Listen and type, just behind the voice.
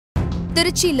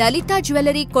Trichy Lalitha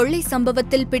jewellery கொள்ளை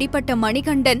சம்பவத்தில் பிடிபட்ட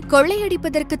மணிகண்டன்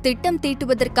கொள்ளையடிப்பதற்கு திட்டம்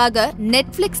தீட்டுவதற்காக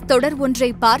நெட்ஃபிளிக்ஸ் தொடர் ஒன்றை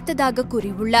பார்த்ததாக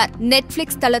கூறியுள்ளார்.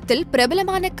 நெட்ஃபிளிக்ஸ் தளத்தில்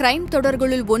பிரபலமான கிரைம்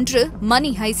தொடர்களுள் ஒன்று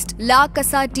மணி ஹைஸ்ட். லா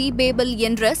கசா டி பேபிள்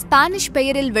என்ற ஸ்பானிஷ்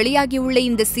பெயரில் வெளியாகியுள்ள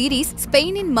இந்த சீரீஸ்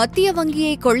ஸ்பெயினின் மத்திய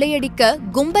வங்கியை கொள்ளையடிக்க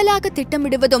கும்பலாக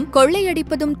திட்டமிடுவதும்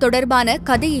கொள்ளையடிப்பதும் தொடர்பான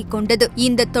கதையை கொண்டது.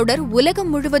 இந்த தொடர்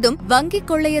உலகம் முழுவதும் வங்கி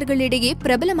கொள்ளையர்களிடையே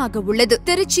பிரபலமாக உள்ளது.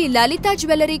 திருச்சி லலிதா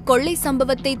ஜுவல்லரி கொள்ளை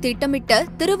சம்பவத்தை திட்டமிட்ட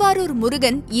திருவாரூர்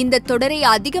முருகன் இந்த தொடரை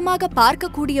அதிகமாக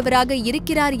பார்க்கக்கூடியவராக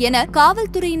இருக்கிறார் என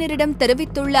காவல்துறையினரிடம்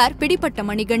தெரிவித்துள்ளார் பிடிபட்ட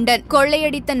மணிகண்டன்.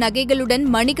 கொள்ளையடித்த நகைகளுடன்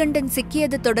மணிகண்டன்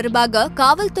சிக்கியது தொடர்பாக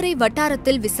காவல்துறை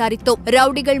வட்டாரத்தில் விசாரித்தோம்.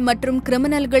 ரவுடிகள் மற்றும்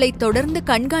கிரிமினல்களை தொடர்ந்து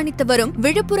கண்காணித்து வரும்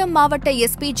விழுப்புரம் மாவட்ட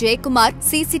எஸ்பி ஜெயக்குமார்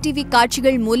சிசிடிவி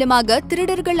காட்சிகள் மூலமாக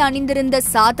திருடர்கள் அணிந்திருந்த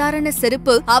சாதாரண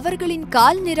செருப்பு, அவர்களின்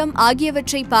கால் நிறம்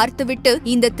ஆகியவற்றை பார்த்துவிட்டு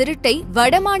இந்த திருட்டை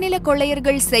வடமாநில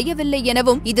கொள்ளையர்கள் செய்யவில்லை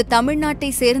எனவும் இது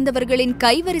தமிழ்நாட்டை சேர்ந்தவர்களின்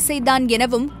கைவரிசைதான்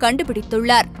எனவும்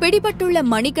கண்டுபிடித்துள்ளார். பிடிபட்டுள்ள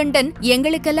மணிகண்டன்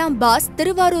எங்களுக்கெல்லாம் பாஸ்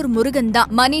திருவாரூர் முருகன் தான்.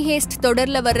 மணி ஹேஸ்ட்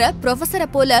தொடர்ல வர்ற புரொஃபசரை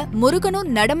போல முருகனும்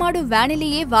நடமாடும்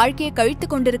வேனிலேயே வாழ்க்கையை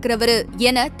கழித்துக் கொண்டிருக்கிறவரு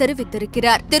என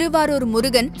தெரிவித்திருக்கிறார். திருவாரூர்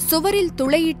முருகன் சுவரில்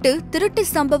துளையிட்டு திருட்டு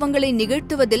சம்பவங்களை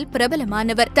நிகழ்த்துவதில்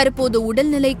பிரபலமானவர். தற்போது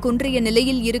உடல்நிலை குன்றிய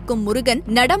நிலையில் இருக்கும் முருகன்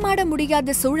நடமாட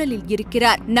முடியாத சூழலில்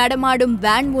இருக்கிறார். நடமாடும்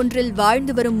வேன் ஒன்றில்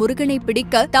வாழ்ந்து வரும் முருகனை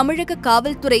பிடிக்க தமிழக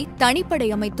காவல்துறை தனிப்படை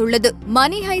அமைத்துள்ளது.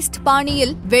 மணி ஹைஸ்ட்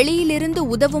பாணியில் வெளியிலிருந்து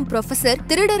உதவும் புரொஃபசர்,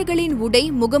 திருடர்களின் உடை,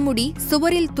 முகமுடி,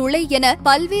 சுவரில் துளை என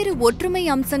பல்வேறு ஒற்றுமை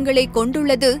அம்சங்களை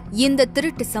கொண்டுள்ளது இந்த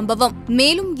திருட்டு சம்பவம்.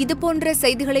 மேலும் இதுபோன்ற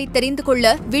செய்திகளை தெரிந்து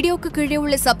கொள்ள வீடியோக்கு கீழே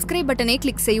உள்ள சப்ஸ்கிரைப் பட்டனை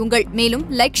கிளிக் செய்யுங்கள். மேலும்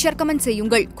லைக், ஷேர், கமெண்ட்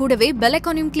செய்யுங்கள். கூடவே பெல்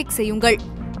ஐகானையும் கிளிக் செய்யுங்கள்.